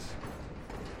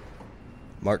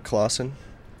Mark Clausen,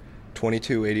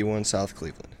 2281 South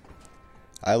Cleveland.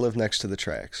 I live next to the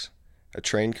tracks. A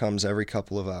train comes every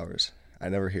couple of hours. I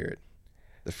never hear it.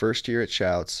 The first year it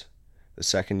shouts, the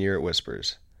second year it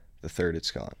whispers, the third it's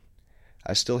gone.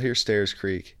 I still hear stairs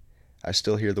creak, I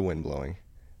still hear the wind blowing,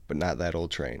 but not that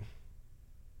old train.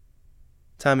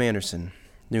 Tom Anderson,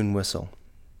 Noon Whistle.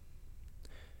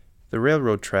 The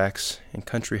railroad tracks and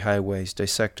country highways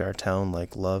dissect our town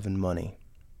like love and money.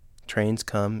 Trains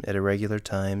come at irregular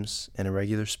times and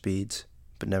irregular speeds,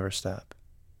 but never stop.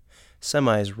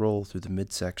 Semis roll through the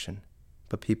midsection,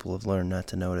 but people have learned not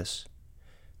to notice.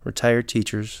 Retired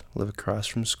teachers live across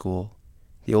from school.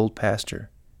 The old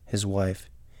pastor, his wife,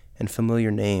 and familiar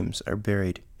names are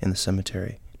buried in the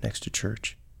cemetery next to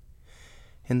church.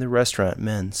 In the restaurant,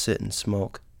 men sit and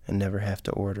smoke and never have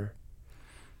to order.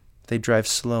 They drive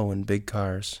slow in big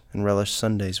cars and relish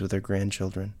Sundays with their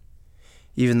grandchildren.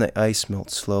 Even the ice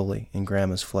melts slowly in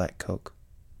Grandma's flat Coke.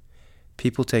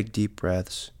 People take deep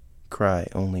breaths, cry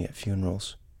only at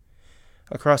funerals.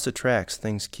 Across the tracks,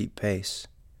 things keep pace.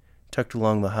 Tucked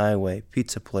along the highway,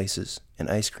 pizza places and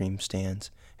ice cream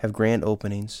stands have grand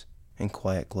openings and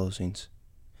quiet closings.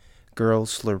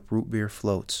 Girls slurp root beer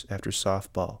floats after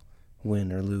softball,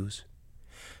 win or lose.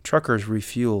 Truckers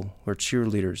refuel where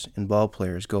cheerleaders and ball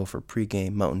players go for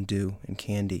pregame Mountain Dew and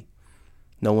candy.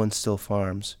 No one still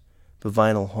farms, but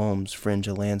vinyl homes fringe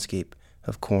a landscape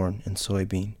of corn and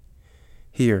soybean.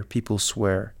 Here, people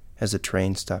swear as the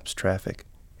train stops traffic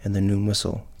and the noon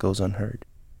whistle goes unheard.